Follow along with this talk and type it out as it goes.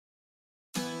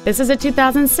This is a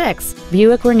 2006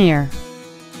 Buick Rainier.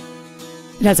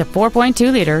 It has a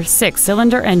 4.2-liter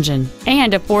six-cylinder engine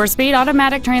and a 4-speed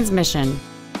automatic transmission.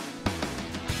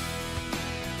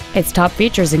 Its top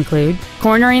features include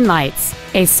cornering lights,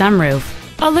 a sunroof,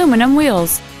 aluminum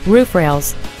wheels, roof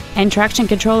rails, and traction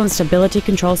control and stability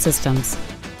control systems.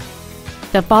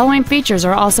 The following features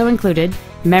are also included: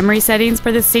 memory settings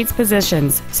for the seat's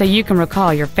positions so you can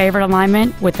recall your favorite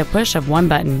alignment with the push of one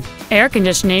button, air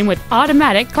conditioning with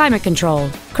automatic climate control,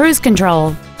 cruise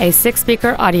control, a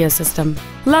 6-speaker audio system,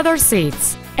 leather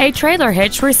seats, a trailer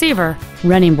hitch receiver,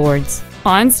 running boards,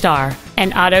 OnStar,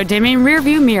 an auto-dimming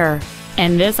rearview mirror,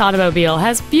 and this automobile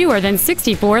has fewer than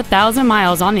 64,000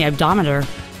 miles on the odometer.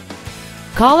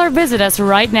 Call or visit us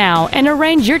right now and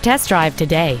arrange your test drive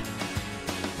today.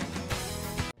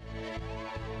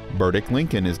 Burdick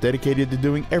Lincoln is dedicated to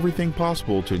doing everything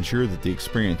possible to ensure that the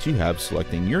experience you have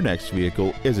selecting your next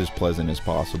vehicle is as pleasant as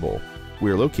possible.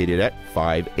 We are located at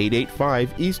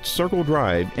 5885 East Circle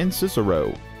Drive in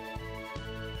Cicero.